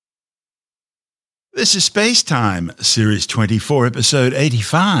This is Space Time, Series 24, Episode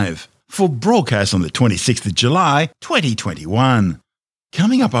 85, for broadcast on the 26th of July, 2021.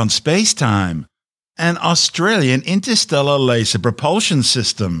 Coming up on Space Time, an Australian interstellar laser propulsion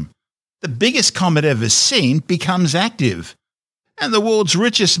system. The biggest comet ever seen becomes active. And the world's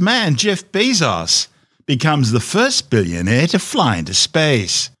richest man, Jeff Bezos, becomes the first billionaire to fly into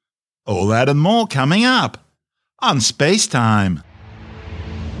space. All that and more coming up on Space Time.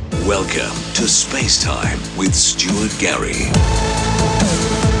 Welcome to Space Time with Stuart Gary.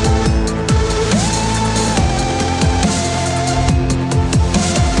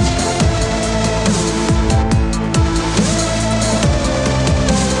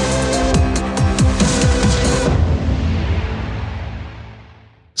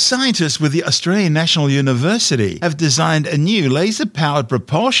 Scientists with the Australian National University have designed a new laser-powered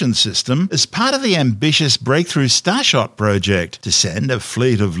propulsion system as part of the ambitious Breakthrough Starshot project to send a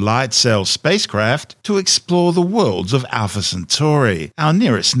fleet of light-sail spacecraft to explore the worlds of Alpha Centauri, our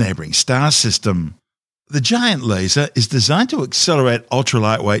nearest neighbouring star system. The giant laser is designed to accelerate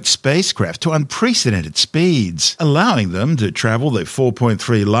ultra-lightweight spacecraft to unprecedented speeds, allowing them to travel their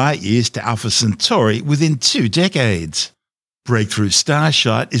 4.3 light-years to Alpha Centauri within 2 decades. Breakthrough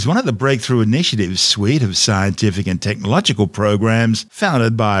Starshot is one of the Breakthrough Initiative's suite of scientific and technological programs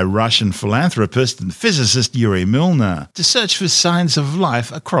founded by Russian philanthropist and physicist Yuri Milner to search for signs of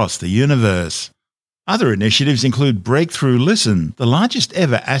life across the universe. Other initiatives include Breakthrough Listen, the largest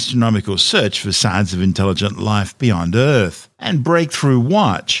ever astronomical search for signs of intelligent life beyond Earth, and Breakthrough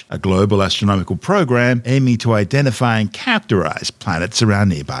Watch, a global astronomical program aiming to identify and characterize planets around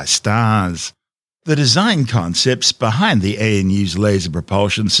nearby stars. The design concepts behind the ANU's laser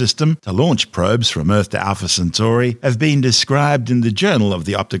propulsion system to launch probes from Earth to Alpha Centauri have been described in the Journal of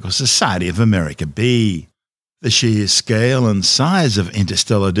the Optical Society of America B. The sheer scale and size of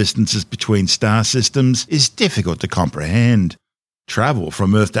interstellar distances between star systems is difficult to comprehend. Travel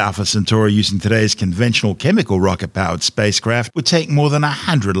from Earth to Alpha Centauri using today's conventional chemical rocket-powered spacecraft would take more than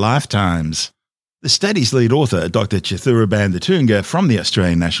 100 lifetimes. The study's lead author, Dr. Chithura Bandatunga from the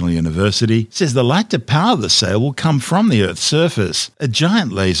Australian National University, says the light to power the sail will come from the Earth's surface, a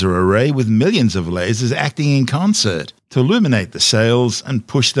giant laser array with millions of lasers acting in concert to illuminate the sails and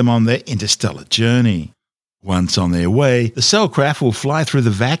push them on their interstellar journey. Once on their way, the sailcraft will fly through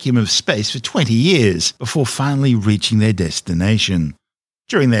the vacuum of space for 20 years before finally reaching their destination.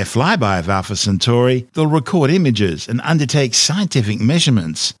 During their flyby of Alpha Centauri, they'll record images and undertake scientific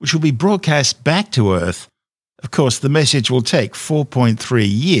measurements, which will be broadcast back to Earth. Of course, the message will take 4.3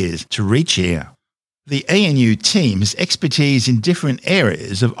 years to reach here. The ANU team has expertise in different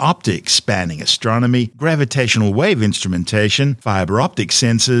areas of optics spanning astronomy, gravitational wave instrumentation, fiber optic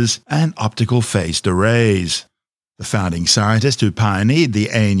sensors, and optical phased arrays. The founding scientist who pioneered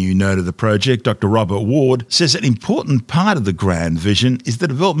the ANU node of the project, Dr. Robert Ward, says an important part of the grand vision is the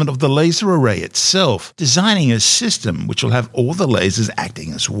development of the laser array itself, designing a system which will have all the lasers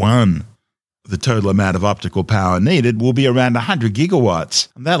acting as one. The total amount of optical power needed will be around 100 gigawatts,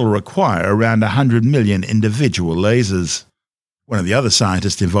 and that'll require around 100 million individual lasers. One of the other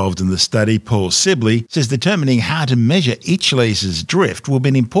scientists involved in the study, Paul Sibley, says determining how to measure each laser's drift will be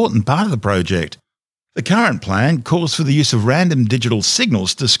an important part of the project. The current plan calls for the use of random digital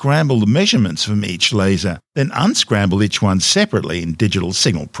signals to scramble the measurements from each laser, then unscramble each one separately in digital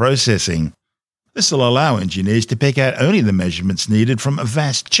signal processing. This will allow engineers to pick out only the measurements needed from a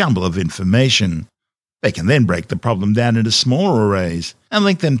vast jumble of information. They can then break the problem down into smaller arrays and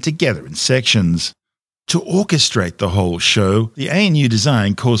link them together in sections. To orchestrate the whole show, the ANU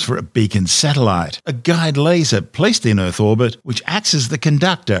design calls for a beacon satellite, a guide laser placed in Earth orbit which acts as the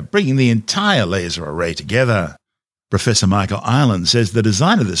conductor, bringing the entire laser array together. Professor Michael Ireland says the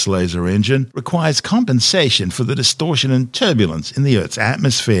design of this laser engine requires compensation for the distortion and turbulence in the Earth's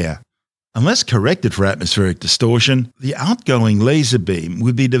atmosphere. Unless corrected for atmospheric distortion, the outgoing laser beam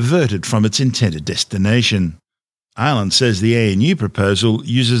would be diverted from its intended destination. Ireland says the ANU proposal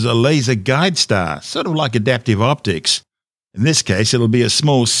uses a laser guide star, sort of like adaptive optics. In this case, it'll be a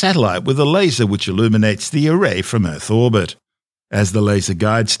small satellite with a laser which illuminates the array from Earth orbit. As the laser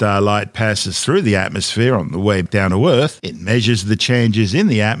guide star light passes through the atmosphere on the way down to Earth, it measures the changes in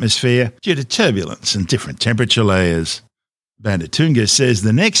the atmosphere due to turbulence and different temperature layers. Bandatunga says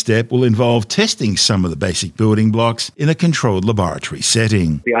the next step will involve testing some of the basic building blocks in a controlled laboratory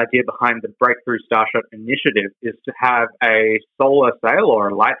setting. The idea behind the Breakthrough Starshot initiative is to have a solar sail, or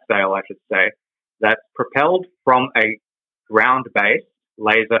a light sail, I should say, that's propelled from a ground-based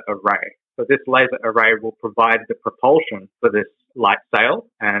laser array. So this laser array will provide the propulsion for this light sail,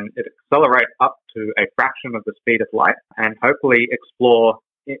 and it accelerates up to a fraction of the speed of light and hopefully explore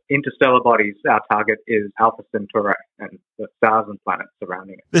interstellar bodies, our target is Alpha Centauri and the stars and planets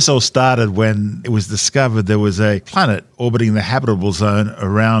surrounding it. This all started when it was discovered there was a planet orbiting the habitable zone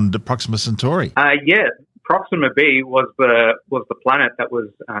around Proxima Centauri. Yeah. Proxima b was the planet that was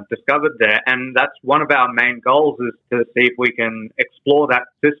discovered there, and that's one of our main goals, is to see if we can explore that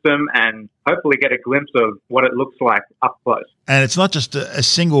system and hopefully get a glimpse of what it looks like up close. And it's not just a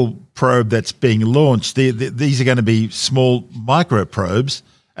single probe that's being launched. These are going to be small micro probes,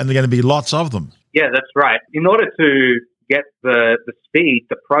 and they're going to be lots of them. Yeah, that's right. In order to get the speed,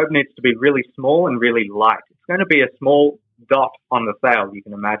 the probe needs to be really small and really light. It's going to be a small dot on the sail, you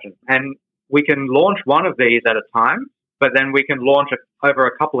can imagine. And we can launch one of these at a time, but then we can launch over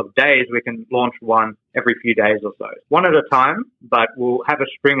a couple of days. We can launch one every few days or so. One at a time, but we'll have a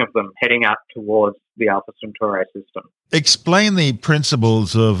string of them heading out towards the Alpha Centauri system. Explain the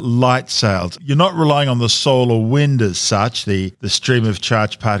principles of light sails. You're not relying on the solar wind as such, the stream of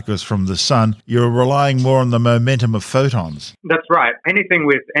charged particles from the sun. You're relying more on the momentum of photons. That's right. Anything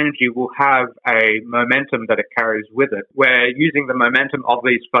with energy will have a momentum that it carries with it. We're using the momentum of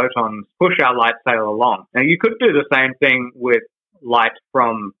these photons to push our light sail along. Now, you could do the same thing with light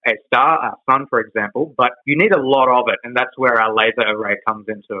from a star, our sun, for example, but you need a lot of it, and that's where our laser array comes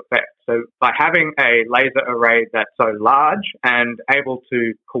into effect. So by having a laser array that's so large and able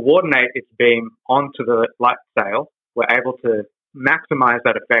to coordinate its beam onto the light sail, we're able to maximize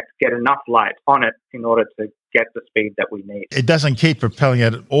that effect, get enough light on it in order to get the speed that we need. It doesn't keep propelling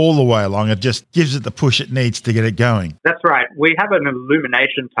it all the way along. It just gives it the push it needs to get it going. That's right. We have an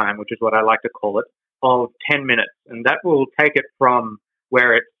illumination time, which is what I like to call it, of 10 minutes. And that will take it from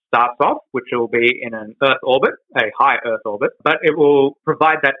where it starts off, which will be in an Earth orbit, a high Earth orbit, but it will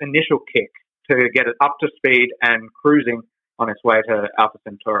provide that initial kick to get it up to speed and cruising on its way to Alpha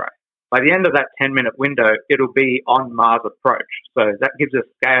Centauri. By the end of that 10-minute window, it'll be on Mars approach. So that gives a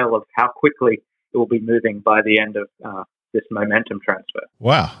scale of how quickly it will be moving by the end of this momentum transfer.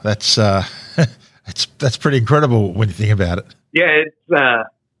 Wow, that's that's pretty incredible when you think about it. Yeah,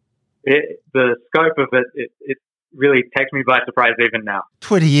 the scope of it really takes me by surprise even now.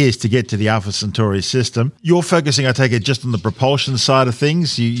 20 years to get to the Alpha Centauri system. You're focusing, I take it, just on the propulsion side of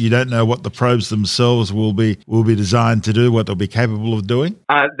things. You don't know what the probes themselves will be designed to do, what they'll be capable of doing?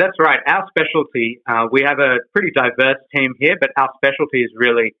 That's right. Our specialty, we have a pretty diverse team here, but our specialty is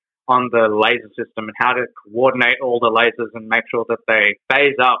really on the laser system and how to coordinate all the lasers and make sure that they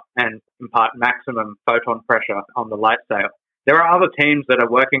phase up and impart maximum photon pressure on the light sail. There are other teams that are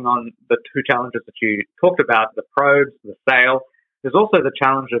working on the two challenges that you talked about, the probes, the sail. There's also the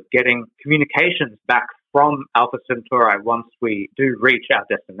challenge of getting communications back from Alpha Centauri once we do reach our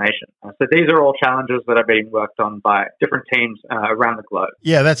destination. So these are all challenges that are being worked on by different teams around the globe.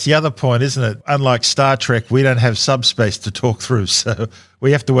 Yeah, that's the other point, isn't it? Unlike Star Trek, we don't have subspace to talk through, so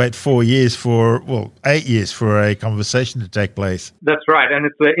we have to wait 8 years for a conversation to take place. That's right, and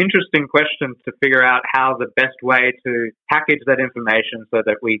it's an interesting question to figure out how the best way to package that information so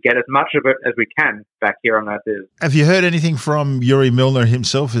that we get as much of it as we can back here on Earth is. Have you heard anything from Yuri Milner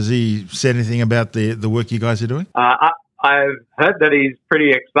himself? Has he said anything about the work you guys are doing? I've heard that he's pretty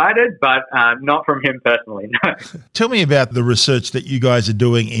excited, but not from him personally, no. Tell me about the research that you guys are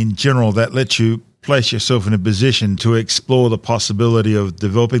doing in general that lets you place yourself in a position to explore the possibility of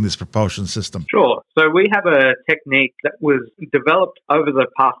developing this propulsion system. Sure. So we have a technique that was developed over the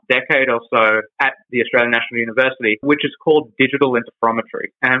past decade or so at the Australian National University, which is called digital interferometry.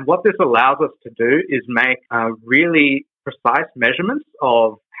 And what this allows us to do is make really precise measurements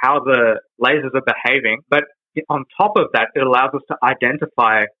of how the lasers are behaving. But on top of that, it allows us to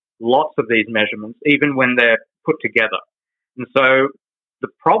identify lots of these measurements, even when they're put together. And so the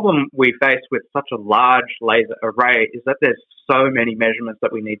problem we face with such a large laser array is that there's so many measurements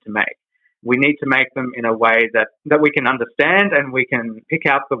that we need to make. We need to make them in a way that we can understand, and we can pick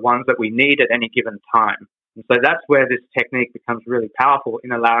out the ones that we need at any given time. And so that's where this technique becomes really powerful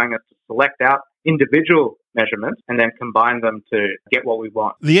in allowing us to select out individual measurements and then combine them to get what we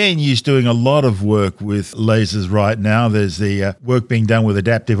want. The ANU is doing a lot of work with lasers right now. There's the work being done with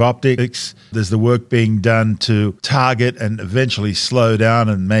adaptive optics. There's the work being done to target and eventually slow down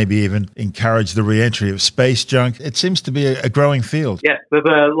and maybe even encourage the re-entry of space junk. It seems to be a growing field. Yes, there's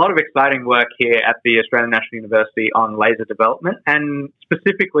a lot of exciting work here at the Australian National University on laser development and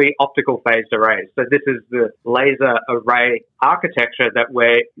specifically optical phased arrays. So this is the laser array architecture that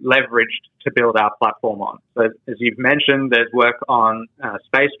we're leveraged to build our platform on. So as you've mentioned, there's work on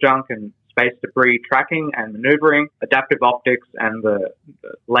space junk and space debris tracking and maneuvering, adaptive optics, and the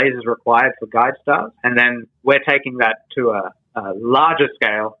lasers required for guide stars. And then we're taking that to a larger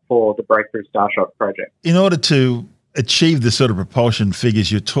scale for the Breakthrough Starshot project. In order to achieve the sort of propulsion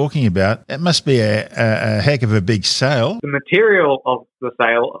figures you're talking about, it must be a heck of a big sail. The material of the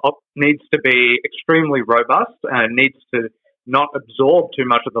sail needs to be extremely robust and needs to not absorb too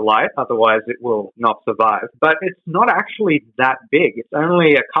much of the light, otherwise it will not survive. But it's not actually that big. It's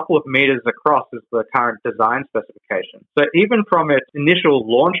only a couple of meters across is the current design specification. So even from its initial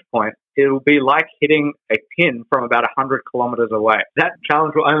launch point, it will be like hitting a pin from about 100 kilometers away. That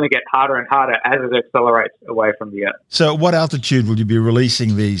challenge will only get harder and harder as it accelerates away from the Earth. So at what altitude will you be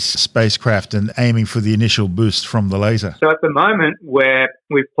releasing these spacecraft and aiming for the initial boost from the laser? So at the moment,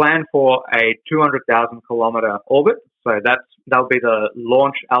 we've planned for a 200,000 kilometer orbit. So that'll be the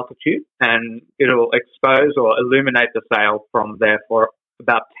launch altitude, and it'll expose or illuminate the sail from there for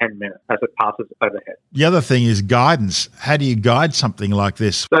about 10 minutes as it passes overhead. The other thing is guidance. How do you guide something like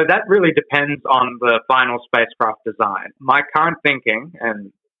this? So that really depends on the final spacecraft design. My current thinking,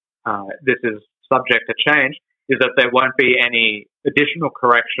 and this is subject to change, is that there won't be any additional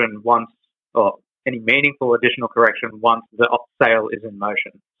correction or any meaningful additional correction once the sail is in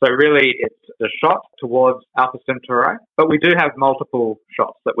motion. So really, it's a shot towards Alpha Centauri, but we do have multiple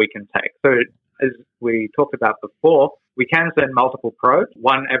shots that we can take. So as we talked about before, we can send multiple probes,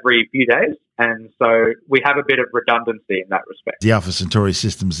 one every few days, and so we have a bit of redundancy in that respect. The Alpha Centauri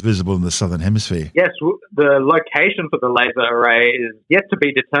system is visible in the southern hemisphere. Yes, the location for the laser array is yet to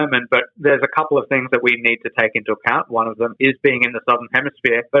be determined, but there's a couple of things that we need to take into account. One of them is being in the southern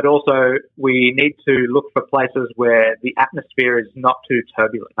hemisphere, but also we need to look for places where the atmosphere is not too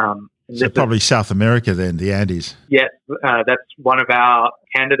turbulent. So probably South America then, the Andes. Yes, that's one of our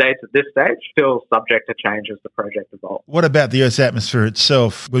candidates at this stage, still subject to change as the project evolves. What about the Earth's atmosphere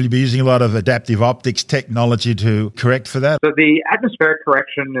itself? Will you be using a lot of adaptive optics technology to correct for that? So the atmospheric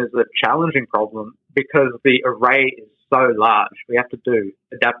correction is a challenging problem because the array is so large. We have to do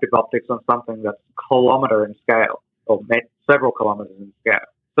adaptive optics on something that's a kilometre in scale, or several kilometres in scale.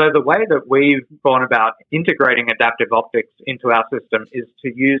 So the way that we've gone about integrating adaptive optics into our system is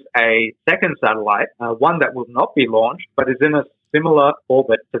to use a second satellite, one that will not be launched, but is in a similar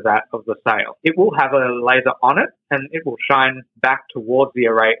orbit to that of the sail. It will have a laser on it, and it will shine back towards the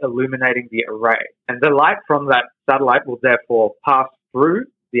array, illuminating the array. And the light from that satellite will therefore pass through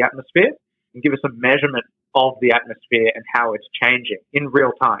the atmosphere and give us a measurement of the atmosphere and how it's changing in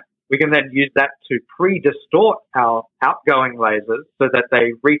real time. We can then use that to pre-distort our outgoing lasers so that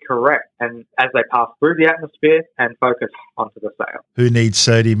they recorrect and as they pass through the atmosphere and focus onto the sail. Who needs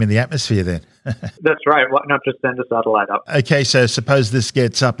sodium in the atmosphere then? That's right. Why not just send a satellite up? Okay, so suppose this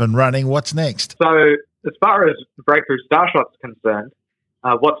gets up and running. What's next? So as far as Breakthrough Starshot's concerned,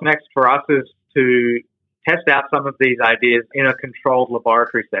 what's next for us is to test out some of these ideas in a controlled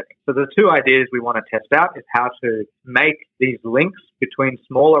laboratory setting. So the two ideas we want to test out is how to make these links between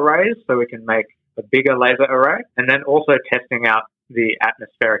small arrays so we can make a bigger laser array, and then also testing out the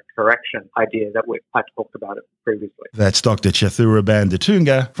atmospheric correction idea that I talked about it previously. That's Dr. Chathura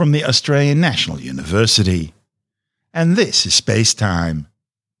Bandatunga from the Australian National University. And this is Space Time.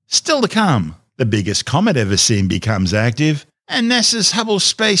 Still to come, the biggest comet ever seen becomes active, and NASA's Hubble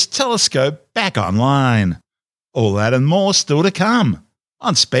Space Telescope back online. All that and more still to come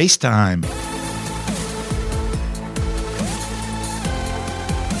on Space Time.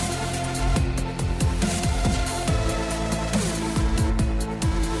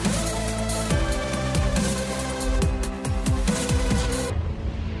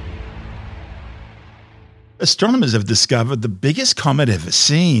 Astronomers have discovered the biggest comet ever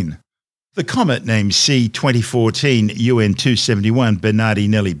seen. The comet, named C2014 UN271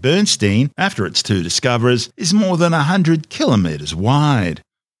 Bernardi-Nelly-Bernstein, after its two discoverers, is more than 100 kilometres wide.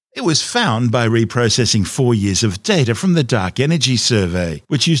 It was found by reprocessing 4 years of data from the Dark Energy Survey,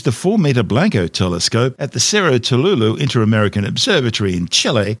 which used the 4-metre Blanco telescope at the Cerro Tololo Inter-American Observatory in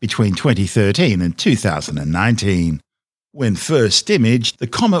Chile between 2013 and 2019. When first imaged, the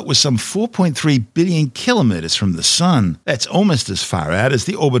comet was some 4.3 billion kilometres from the Sun. That's almost as far out as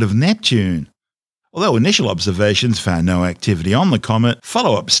the orbit of Neptune. Although initial observations found no activity on the comet,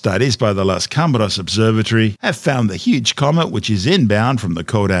 follow-up studies by the Las Cambras Observatory have found the huge comet, which is inbound from the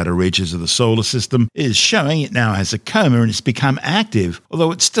cold outer reaches of the solar system, is showing it now has a coma and it's become active,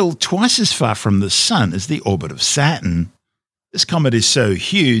 although it's still twice as far from the Sun as the orbit of Saturn. This comet is so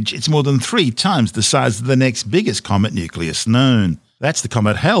huge, it's more than 3 times the size of the next biggest comet nucleus known. That's the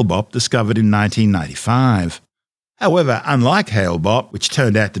comet Hale-Bopp, discovered in 1995. However, unlike Hale-Bopp, which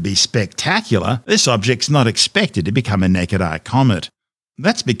turned out to be spectacular, this object's not expected to become a naked-eye comet.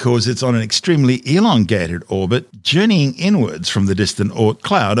 That's because it's on an extremely elongated orbit, journeying inwards from the distant Oort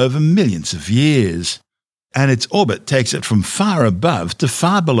cloud over millions of years. and its orbit takes it from far above to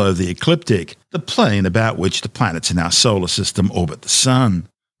far below the ecliptic, the plane about which the planets in our solar system orbit the Sun.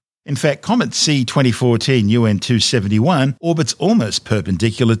 In fact, Comet C 2014 UN-271 orbits almost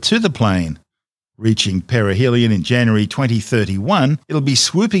perpendicular to the plane. Reaching perihelion in January 2031, it'll be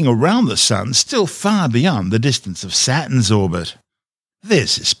swooping around the Sun still far beyond the distance of Saturn's orbit.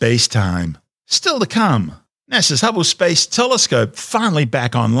 This is space-time. Still to come, NASA's Hubble Space Telescope finally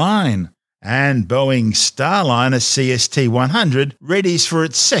back online, and Boeing's Starliner CST-100 readies for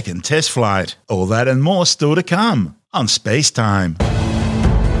its second test flight. All that and more still to come on Space-Time.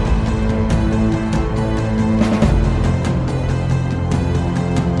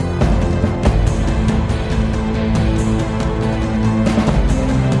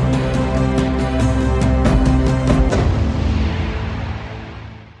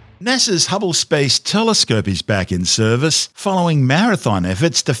 NASA's Hubble Space Telescope is back in service following marathon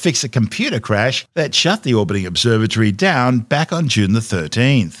efforts to fix a computer crash that shut the orbiting observatory down back on June the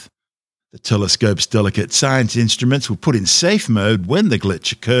 13th. The telescope's delicate science instruments were put in safe mode when the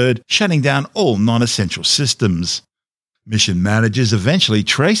glitch occurred, shutting down all non-essential systems. Mission managers eventually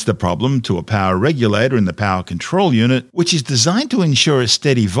traced the problem to a power regulator in the power control unit, which is designed to ensure a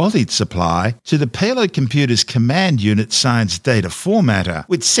steady voltage supply to the payload computer's command unit science data formatter,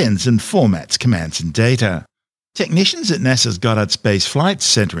 which sends and formats commands and data. Technicians at NASA's Goddard Space Flight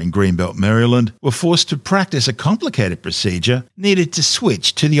Center in Greenbelt, Maryland, were forced to practice a complicated procedure needed to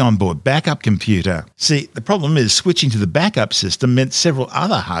switch to the onboard backup computer. See, the problem is switching to the backup system meant several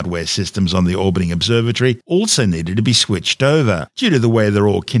other hardware systems on the orbiting observatory also needed to be switched over, due to the way they're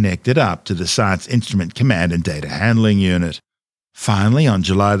all connected up to the Science Instrument Command and Data Handling Unit. Finally, on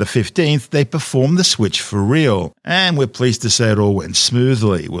July the 15th, they performed the switch for real, and we're pleased to say it all went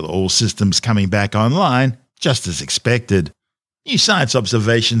smoothly, with all systems coming back online just as expected. New science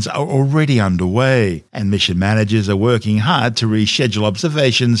observations are already underway, and mission managers are working hard to reschedule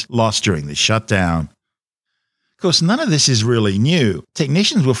observations lost during the shutdown. Of course, none of this is really new.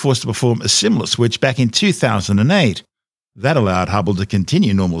 Technicians were forced to perform a similar switch back in 2008. That allowed Hubble to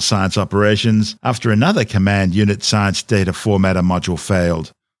continue normal science operations after another command unit science data formatter module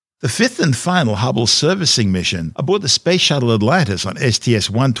failed. The fifth and final Hubble servicing mission aboard the Space Shuttle Atlantis on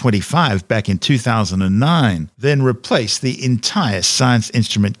STS-125 back in 2009 then replaced the entire Science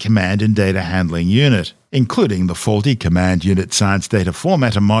Instrument Command and Data Handling Unit, including the faulty Command Unit Science Data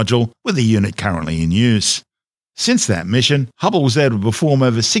Formatter module with the unit currently in use. Since that mission, Hubble was able to perform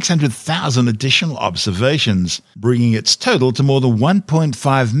over 600,000 additional observations, bringing its total to more than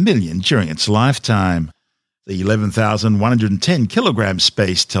 1.5 million during its lifetime. The 11,110 kilogram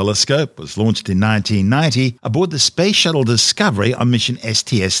Space Telescope was launched in 1990 aboard the Space Shuttle Discovery on mission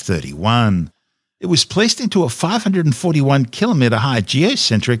STS-31. It was placed into a 541-kilometre high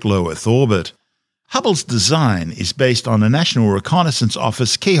geocentric low Earth orbit. Hubble's design is based on a National Reconnaissance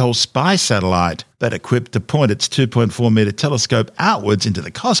Office Keyhole spy satellite that equipped to point its 2.4-metre telescope outwards into the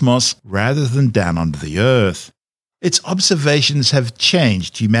cosmos rather than down onto the Earth. Its observations have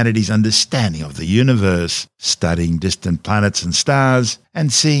changed humanity's understanding of the universe, studying distant planets and stars,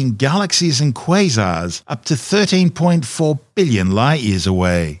 and seeing galaxies and quasars up to 13.4 billion light-years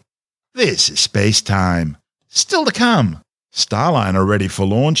away. This is space-time. Still to come, Starliner ready for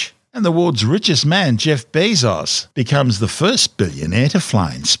launch, and the world's richest man, Jeff Bezos, becomes the first billionaire to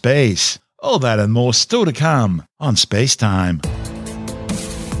fly in space. All that and more still to come on Space-Time.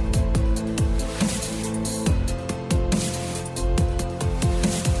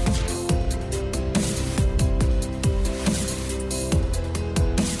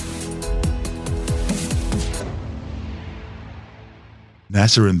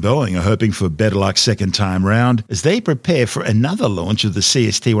 NASA and Boeing are hoping for better luck second time round as they prepare for another launch of the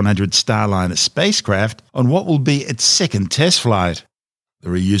CST-100 Starliner spacecraft on what will be its second test flight. The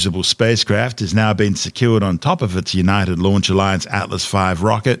reusable spacecraft has now been secured on top of its United Launch Alliance Atlas V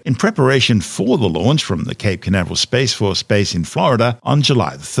rocket in preparation for the launch from the Cape Canaveral Space Force Base in Florida on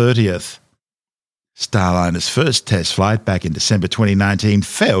July the 30th. Starliner's first test flight back in December 2019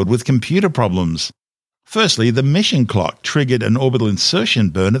 failed with computer problems. Firstly, the mission clock triggered an orbital insertion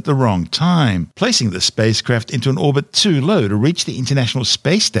burn at the wrong time, placing the spacecraft into an orbit too low to reach the International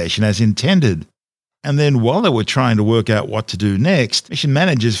Space Station as intended. And then while they were trying to work out what to do next, mission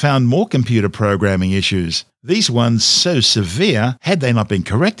managers found more computer programming issues. These ones so severe, had they not been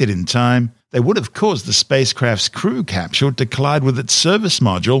corrected in time, they would have caused the spacecraft's crew capsule to collide with its service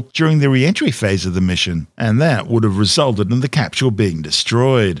module during the re-entry phase of the mission, and that would have resulted in the capsule being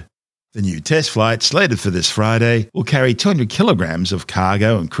destroyed. The new test flight, slated for this Friday, will carry 200 kilograms of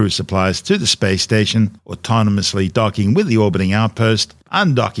cargo and crew supplies to the space station, autonomously docking with the orbiting outpost,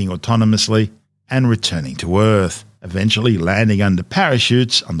 undocking autonomously, and returning to Earth, eventually landing under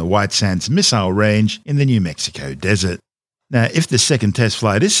parachutes on the White Sands Missile Range in the New Mexico desert. Now, if the second test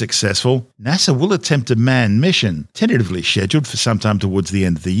flight is successful, NASA will attempt a manned mission, tentatively scheduled for sometime towards the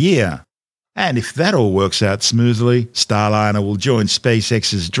end of the year. And if that all works out smoothly, Starliner will join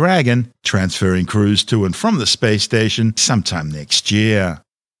SpaceX's Dragon, transferring crews to and from the space station sometime next year.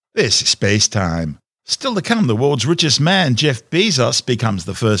 This is Space Time. Still to come, the world's richest man, Jeff Bezos, becomes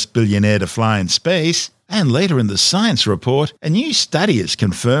the first billionaire to fly in space. And later in the Science Report, a new study has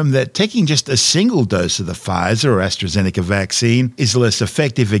confirmed that taking just a single dose of the Pfizer or AstraZeneca vaccine is less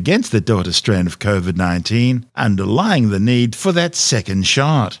effective against the Delta strain of COVID-19, underlying the need for that second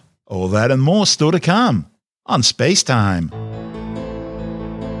shot. All that and more still to come on Space Time.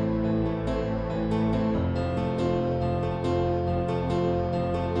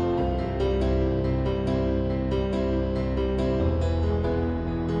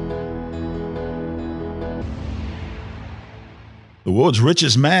 The world's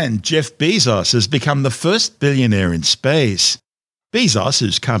richest man, Jeff Bezos, has become the first billionaire in space. Bezos,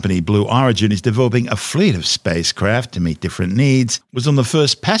 whose company Blue Origin is developing a fleet of spacecraft to meet different needs, was on the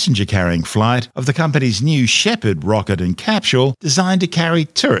first passenger-carrying flight of the company's New Shepard rocket and capsule designed to carry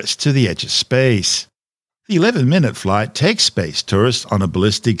tourists to the edge of space. The 11-minute flight takes space tourists on a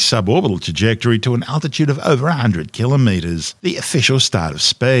ballistic suborbital trajectory to an altitude of over 100 kilometers, the official start of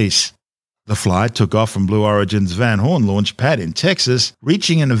space. The flight took off from Blue Origin's Van Horn launch pad in Texas,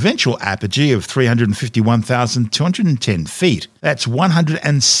 reaching an eventual apogee of 351,210 feet. That's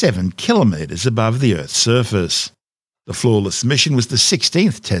 107 kilometers above the Earth's surface. The flawless mission was the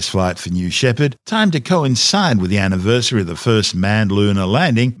 16th test flight for New Shepard, timed to coincide with the anniversary of the first manned lunar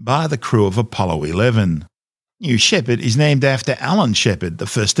landing by the crew of Apollo 11. New Shepard is named after Alan Shepard, the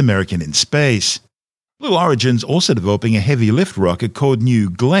first American in space. Blue Origin's also developing a heavy-lift rocket called New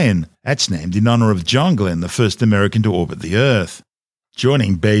Glenn. That's named in honor of John Glenn, the first American to orbit the Earth.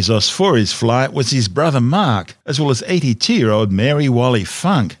 Joining Bezos for his flight was his brother Mark, as well as 82-year-old Mary Wally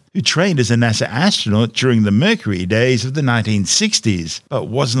Funk, who trained as a NASA astronaut during the Mercury days of the 1960s, but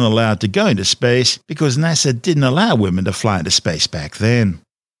wasn't allowed to go into space because NASA didn't allow women to fly into space back then.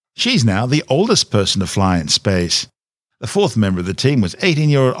 She's now the oldest person to fly in space. The fourth member of the team was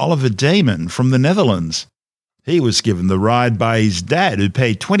 18-year-old Oliver Damon from the Netherlands. He was given the ride by his dad, who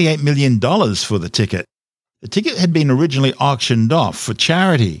paid $28 million for the ticket. The ticket had been originally auctioned off for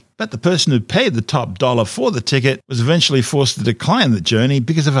charity, but the person who paid the top dollar for the ticket was eventually forced to decline the journey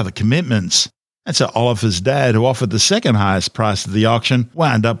because of other commitments. And so Oliver's dad, who offered the second highest price of the auction,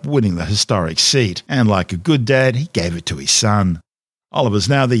 wound up winning the historic seat, and like a good dad, he gave it to his son. Oliver's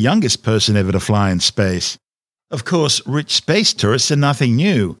now the youngest person ever to fly in space. Of course, rich space tourists are nothing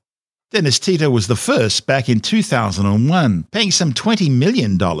new. Dennis Tito was the first back in 2001, paying some $20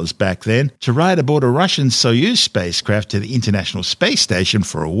 million back then to ride aboard a Russian Soyuz spacecraft to the International Space Station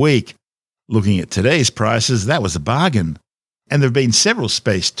for a week. Looking at today's prices, that was a bargain. And there have been several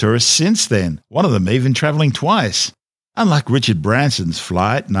space tourists since then, one of them even travelling twice. Unlike Richard Branson's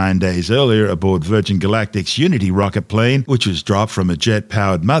flight 9 days earlier aboard Virgin Galactic's Unity rocket plane, which was dropped from a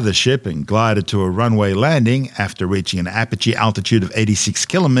jet-powered mothership and glided to a runway landing after reaching an apogee altitude of 86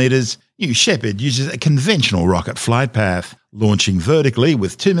 kilometers, New Shepard uses a conventional rocket flight path, launching vertically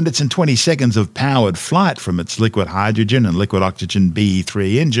with 2 minutes and 20 seconds of powered flight from its liquid hydrogen and liquid oxygen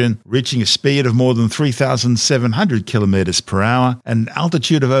BE-3 engine, reaching a speed of more than 3,700 kilometers per hour and an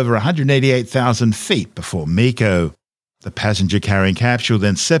altitude of over 188,000 feet before MECO. The passenger-carrying capsule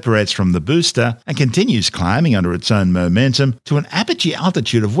then separates from the booster and continues climbing under its own momentum to an apogee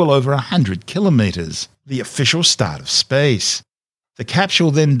altitude of well over 100 kilometers, the official start of space. The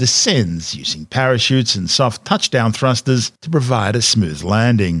capsule then descends using parachutes and soft touchdown thrusters to provide a smooth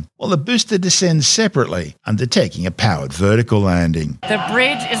landing, while the booster descends separately, undertaking a powered vertical landing. The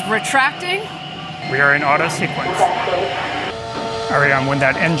bridge is retracting. We are in auto sequence. Ariane, when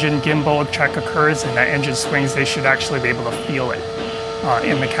that engine gimbal check occurs and that engine swings, they should actually be able to feel it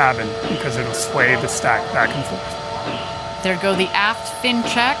in the cabin because it'll sway the stack back and forth. There go the aft fin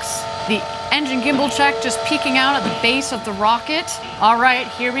checks. The engine gimbal check just peeking out at the base of the rocket. All right,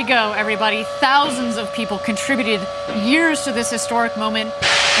 here we go, everybody. Thousands of people contributed years to this historic moment.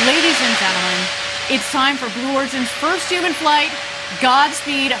 Ladies and gentlemen, it's time for Blue Origin's first human flight.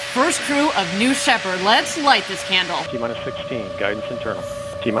 Godspeed, first crew of New Shepard. Let's light this candle. T-minus 16, guidance internal.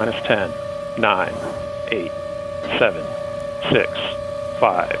 T-minus 10, 9, 8, 7, 6,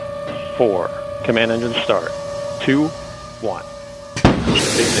 5, 4. Command engine start. 2, 1.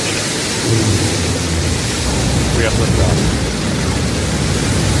 Ignition. We have liftoff.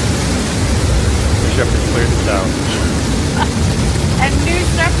 New Shepard cleared the south. And New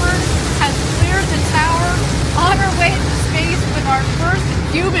Shepard has cleared the tower on her way to space with our first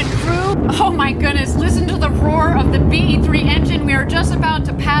human crew. Oh my goodness, listen to the roar of the BE-3 engine. We are just about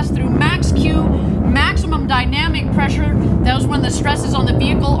to pass through max Q, maximum dynamic pressure. That was when the stresses on the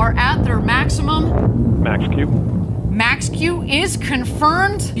vehicle are at their maximum. Max Q. Max Q is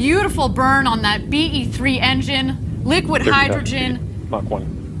confirmed. Beautiful burn on that BE-3 engine. Liquid hydrogen. Mach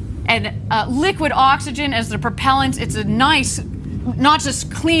 1. And liquid oxygen as the propellant. It's a nice, not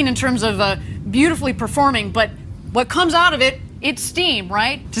just clean in terms of beautifully performing, but what comes out of it, it's steam,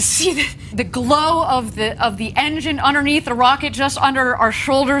 right? To see the glow of the engine underneath the rocket just under our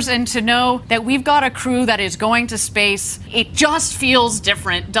shoulders, and to know that we've got a crew that is going to space, it just feels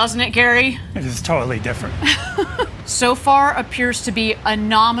different, doesn't it, Gary? It is totally different. So far appears to be a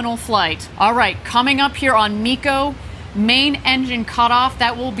nominal flight. All right, coming up here on MECO, main engine cutoff.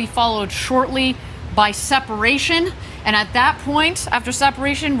 That will be followed shortly by separation. And at that point, after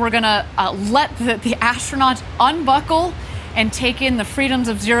separation, we're going to let the astronauts unbuckle and take in the freedoms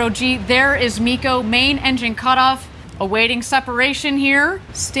of zero-G. There is MECO, main engine cutoff, awaiting separation here.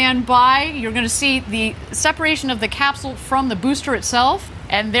 Stand by. You're going to see the separation of the capsule from the booster itself.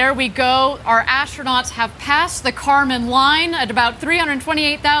 And there we go. Our astronauts have passed the Kármán line at about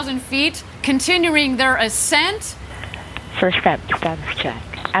 328,000 feet, continuing their ascent. First step, status check.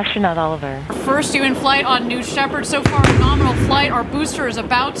 Astronaut Oliver. First human flight on New Shepard. So far, a nominal flight. Our booster is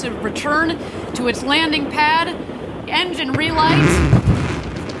about to return to its landing pad. Engine relight.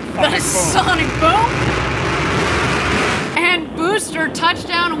 The sonic boom. And booster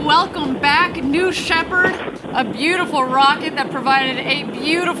touchdown. Welcome back, New Shepard. A beautiful rocket that provided a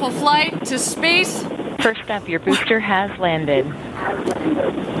beautiful flight to space. First step, your booster has landed.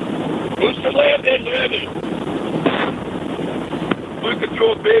 Booster landed, ready. Blue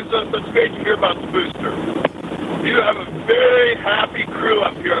Control base up. That's great to hear about the booster. You have a very happy crew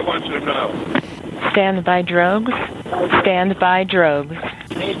up here, I want you to know. Stand by drogues. Stand by drogues.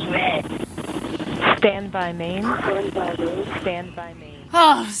 Stand by main. Stand by main.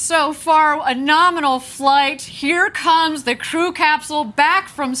 Oh, so far, a nominal flight. Here comes the crew capsule back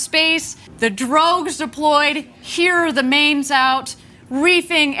from space. The drogues deployed. Here are the mains out,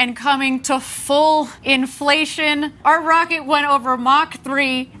 reefing and coming to full inflation. Our rocket went over Mach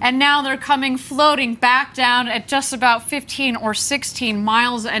 3, and now they're coming floating back down at just about 15 or 16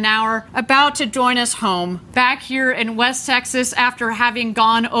 miles an hour, about to join us home. Back here in West Texas, after having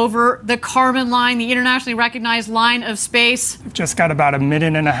gone over the Kármán line, the internationally recognized line of space. We've just got about a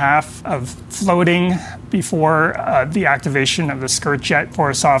minute and a half of floating before the activation of the skirt jet for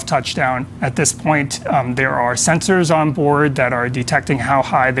a soft touchdown. At this point, there are sensors on board that are detecting how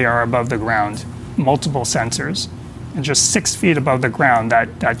high they are above the ground. Multiple sensors. And just 6 feet above the ground,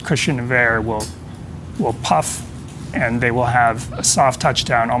 that cushion of air will puff, and they will have a soft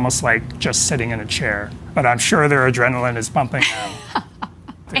touchdown, almost like just sitting in a chair. But I'm sure their adrenaline is pumping now.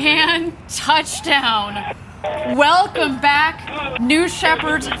 And touchdown. Welcome back, New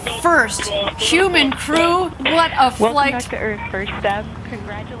Shepard's first human crew. What a flight. Welcome back to Earth, First Step.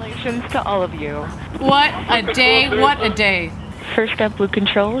 Congratulations to all of you. What a day, what a day. First Step Blue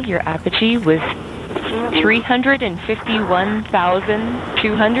Control, your apogee was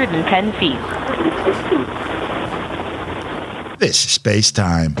 351,210 feet. This is Space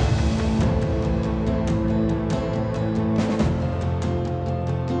Time.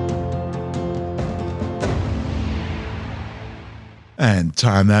 And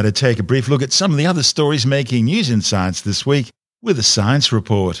time now to take a brief look at some of the other stories making news in science this week with a science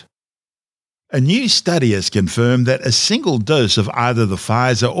report. A new study has confirmed that a single dose of either the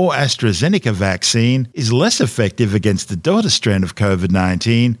Pfizer or AstraZeneca vaccine is less effective against the Delta strain of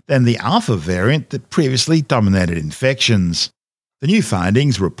COVID-19 than the Alpha variant that previously dominated infections. The new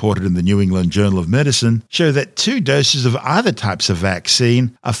findings, reported in the New England Journal of Medicine, show that 2 doses of either types of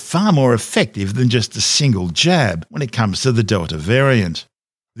vaccine are far more effective than just a single jab when it comes to the Delta variant.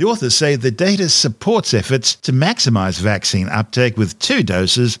 The authors say the data supports efforts to maximize vaccine uptake with 2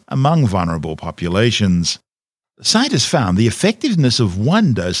 doses among vulnerable populations. The scientists found the effectiveness of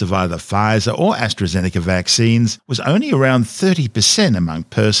 1 dose of either Pfizer or AstraZeneca vaccines was only around 30% among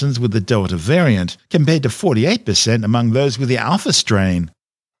persons with the Delta variant, compared to 48% among those with the Alpha strain.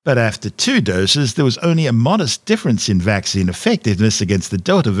 But after 2 doses, there was only a modest difference in vaccine effectiveness against the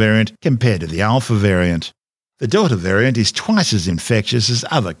Delta variant compared to the Alpha variant. The Delta variant is twice as infectious as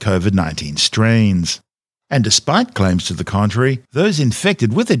other COVID-19 strains. And despite claims to the contrary, those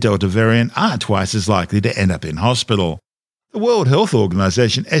infected with the Delta variant are twice as likely to end up in hospital. The World Health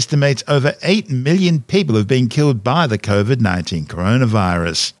Organization estimates over 8 million people have been killed by the COVID-19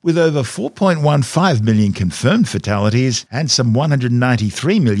 coronavirus, with over 4.15 million confirmed fatalities and some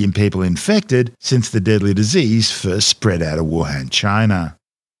 193 million people infected since the deadly disease first spread out of Wuhan, China.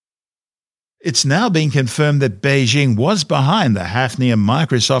 It's now been confirmed that Beijing was behind the Hafnia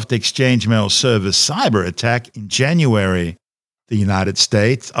Microsoft Exchange Mail server cyber attack in January. The United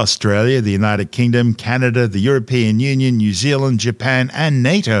States, Australia, the United Kingdom, Canada, the European Union, New Zealand, Japan and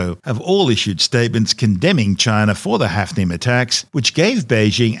NATO have all issued statements condemning China for the Hafnia attacks, which gave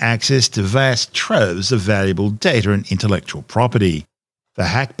Beijing access to vast troves of valuable data and intellectual property. The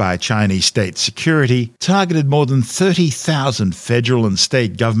hack by Chinese state security targeted more than 30,000 federal and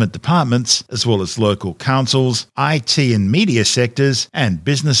state government departments, as well as local councils, IT and media sectors, and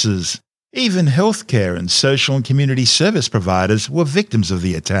businesses. Even healthcare and social and community service providers were victims of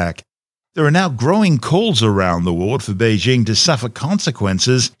the attack. There are now growing calls around the world for Beijing to suffer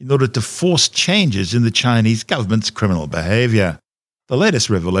consequences in order to force changes in the Chinese government's criminal behavior. The latest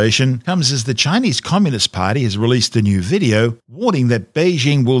revelation comes as the Chinese Communist Party has released a new video warning that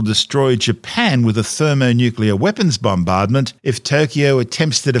Beijing will destroy Japan with a thermonuclear weapons bombardment if Tokyo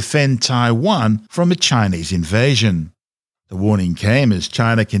attempts to defend Taiwan from a Chinese invasion. The warning came as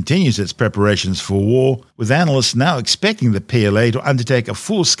China continues its preparations for war, with analysts now expecting the PLA to undertake a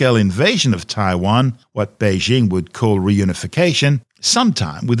full-scale invasion of Taiwan, what Beijing would call reunification,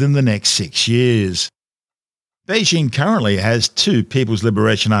 sometime within the next 6 years. Beijing currently has 2 People's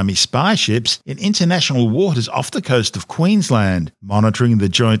Liberation Army spy ships in international waters off the coast of Queensland, monitoring the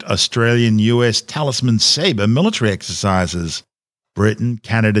joint Australian-US Talisman Sabre military exercises. Britain,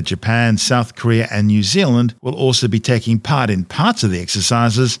 Canada, Japan, South Korea and New Zealand will also be taking part in parts of the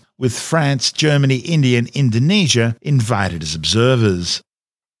exercises, with France, Germany, India and Indonesia invited as observers.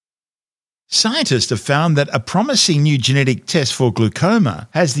 Scientists have found that a promising new genetic test for glaucoma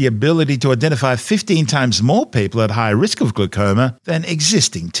has the ability to identify 15 times more people at high risk of glaucoma than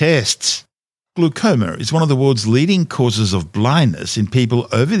existing tests. Glaucoma is one of the world's leading causes of blindness in people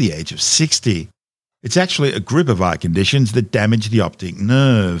over the age of 60. It's actually a group of eye conditions that damage the optic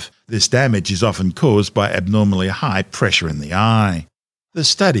nerve. This damage is often caused by abnormally high pressure in the eye. The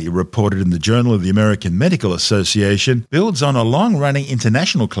study, reported in the Journal of the American Medical Association, builds on a long-running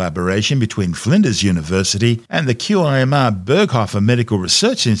international collaboration between Flinders University and the QIMR Berghofer Medical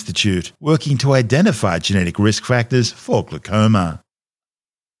Research Institute, working to identify genetic risk factors for glaucoma.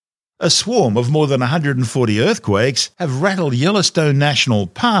 A swarm of more than 140 earthquakes have rattled Yellowstone National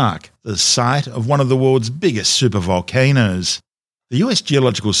Park, the site of one of the world's biggest supervolcanoes. The US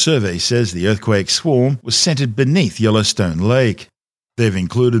Geological Survey says the earthquake swarm was centered beneath Yellowstone Lake. They've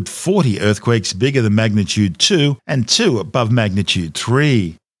included 40 earthquakes bigger than magnitude 2 and 2 above magnitude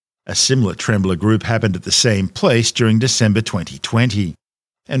 3. A similar trembler group happened at the same place during December 2020.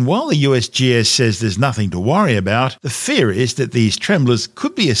 And while the USGS says there's nothing to worry about, the fear is that these tremblers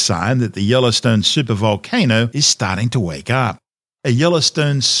could be a sign that the Yellowstone supervolcano is starting to wake up. A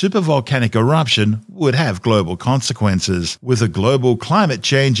Yellowstone supervolcanic eruption would have global consequences, with a global climate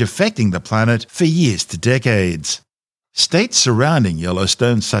change affecting the planet for years to decades. States surrounding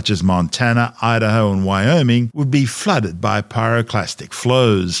Yellowstone, such as Montana, Idaho and Wyoming, would be flooded by pyroclastic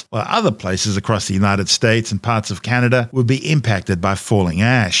flows, while other places across the United States and parts of Canada would be impacted by falling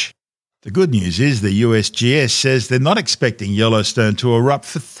ash. The good news is the USGS says they're not expecting Yellowstone to erupt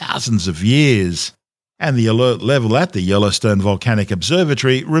for thousands of years. And the alert level at the Yellowstone Volcanic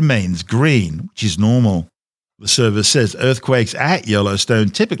Observatory remains green, which is normal. The service says earthquakes at Yellowstone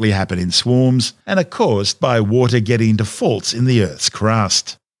typically happen in swarms and are caused by water getting into faults in the Earth's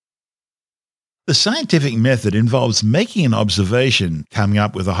crust. The scientific method involves making an observation, coming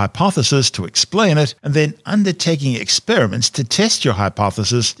up with a hypothesis to explain it, and then undertaking experiments to test your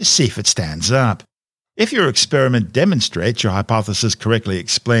hypothesis to see if it stands up. If your experiment demonstrates your hypothesis correctly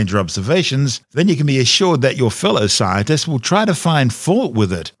explains your observations, then you can be assured that your fellow scientists will try to find fault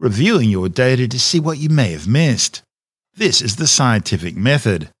with it, reviewing your data to see what you may have missed. This is the scientific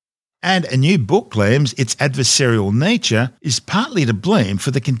method. And a new book claims its adversarial nature is partly to blame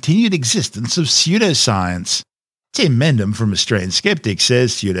for the continued existence of pseudoscience. Tim Mendham from Australian Skeptics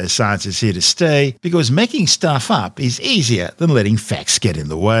says pseudoscience is here to stay because making stuff up is easier than letting facts get in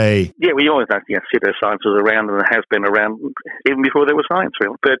the way. Yeah, we always know pseudoscience was around and has been around even before there was science,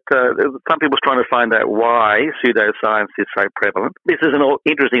 really. But some people's trying to find out why pseudoscience is so prevalent. This is an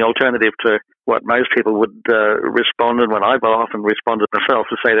interesting alternative to what most people would respond, and when I've often responded myself,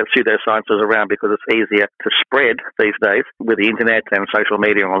 to say that pseudoscience is around because it's easier to spread these days with the internet and social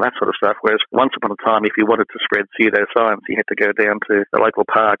media and all that sort of stuff, whereas once upon a time, if you wanted to spread pseudoscience. You had to go down to the local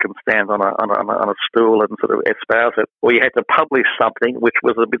park and stand on a stool and sort of espouse it, or you had to publish something which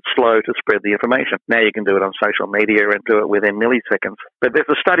was a bit slow to spread the information. Now you can do it on social media and do it within milliseconds. But there's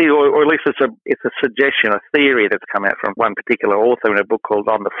a study, or at least it's a suggestion, a theory that's come out from one particular author in a book called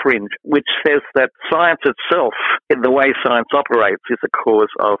On the Fringe, which says that science itself, in the way science operates, is the cause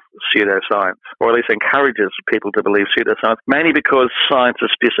of pseudoscience, or at least encourages people to believe pseudoscience, mainly because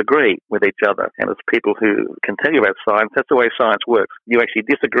scientists disagree with each other. And as people who can tell you about science, that's the way science works. You actually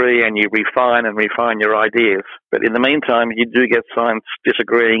disagree and you refine your ideas. But in the meantime, you do get science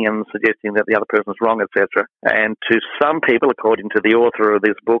disagreeing and suggesting that the other person's wrong, etc. And to some people, according to the author of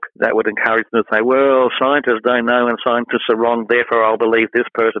this book, that would encourage them to say, well, scientists don't know and scientists are wrong, therefore I'll believe this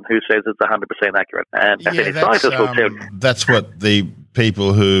person who says it's 100% accurate. And scientists will tell you. That's what the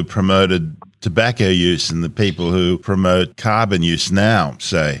people who promoted tobacco use and the people who promote carbon use now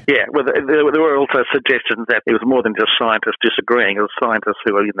say. Yeah, well, there were also suggestions that it was more than just scientists disagreeing. It was scientists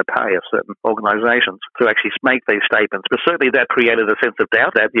who were in the pay of certain organisations to actually make these statements. But certainly that created a sense of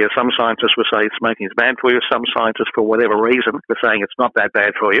doubt that, some scientists were saying smoking is bad for you. Some scientists, for whatever reason, were saying it's not that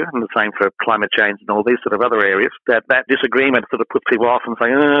bad for you. And the same for climate change and all these sort of other areas. That disagreement sort of puts people off and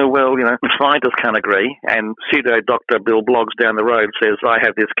saying, scientists can't agree. And pseudo-doctor Bill Bloggs down the road says, I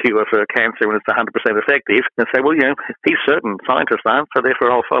have this cure for cancer and it's 100% effective, and say, well, he's certain, scientists aren't, so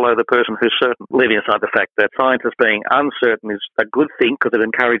therefore I'll follow the person who's certain, leaving aside the fact that scientists being uncertain is a good thing because it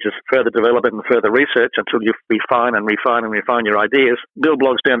encourages further development and further research until you refine your ideas. Bill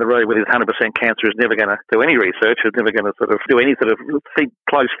Bloggs down the road with his 100% cancer is never going to do any research, is never going to sort of do any sort of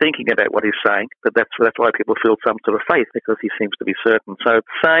close thinking about what he's saying, but that's why people feel some sort of faith, because he seems to be certain. So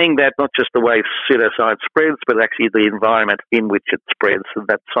saying that not just the way pseudoscience spreads, but actually the environment in which it spreads,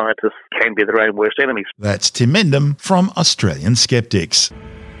 that scientists can be their own worst enemies. That's Tim Mendham from Australian Skeptics.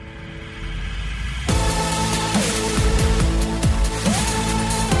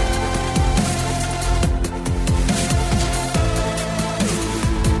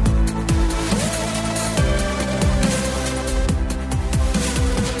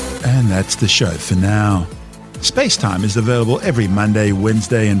 And that's the show for now. Spacetime is available every Monday,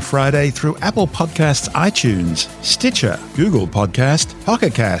 Wednesday and Friday through Apple Podcasts, iTunes, Stitcher, Google Podcast,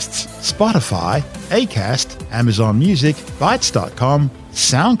 Pocket Casts, Spotify, Acast, Amazon Music, Bytes.com,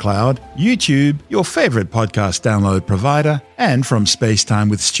 SoundCloud, YouTube, your favourite podcast download provider, and from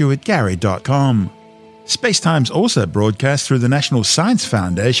spacetimewithstuartgary.com. Spacetime's also broadcast through the National Science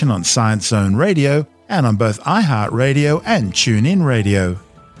Foundation on Science Zone Radio and on both iHeartRadio and TuneIn Radio.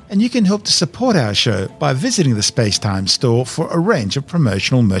 And you can help to support our show by visiting the Spacetime store for a range of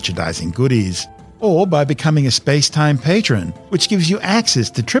promotional merchandising goodies, or by becoming a Spacetime patron, which gives you access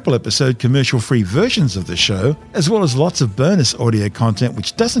to triple-episode commercial-free versions of the show, as well as lots of bonus audio content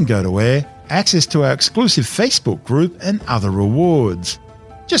which doesn't go to air, access to our exclusive Facebook group, and other rewards.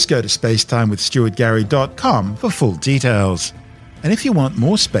 Just go to spacetimewithstuartgary.com for full details. And if you want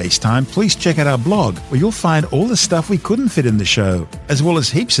more Spacetime, please check out our blog, where you'll find all the stuff we couldn't fit in the show, as well as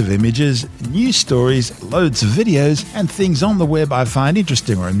heaps of images, news stories, loads of videos, and things on the web I find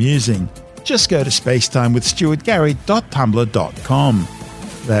interesting or amusing. Just go to spacetimewithstuartgary.tumblr.com.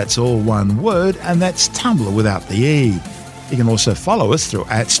 That's all one word, and that's Tumblr without the E. You can also follow us through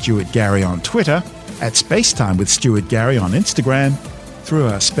 @StuartGary on Twitter, @SpaceTimeWithStuartGary on Instagram, through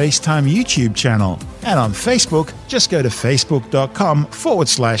our Spacetime YouTube channel, and on Facebook, just go to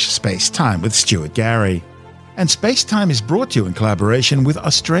facebook.com/Spacetime with Stuart Gary. And Spacetime is brought to you in collaboration with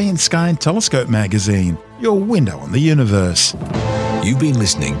Australian Sky and Telescope magazine, your window on the universe. You've been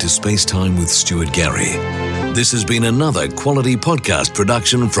listening to Spacetime with Stuart Gary. This has been another quality podcast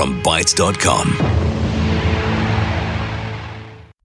production from Bytes.com.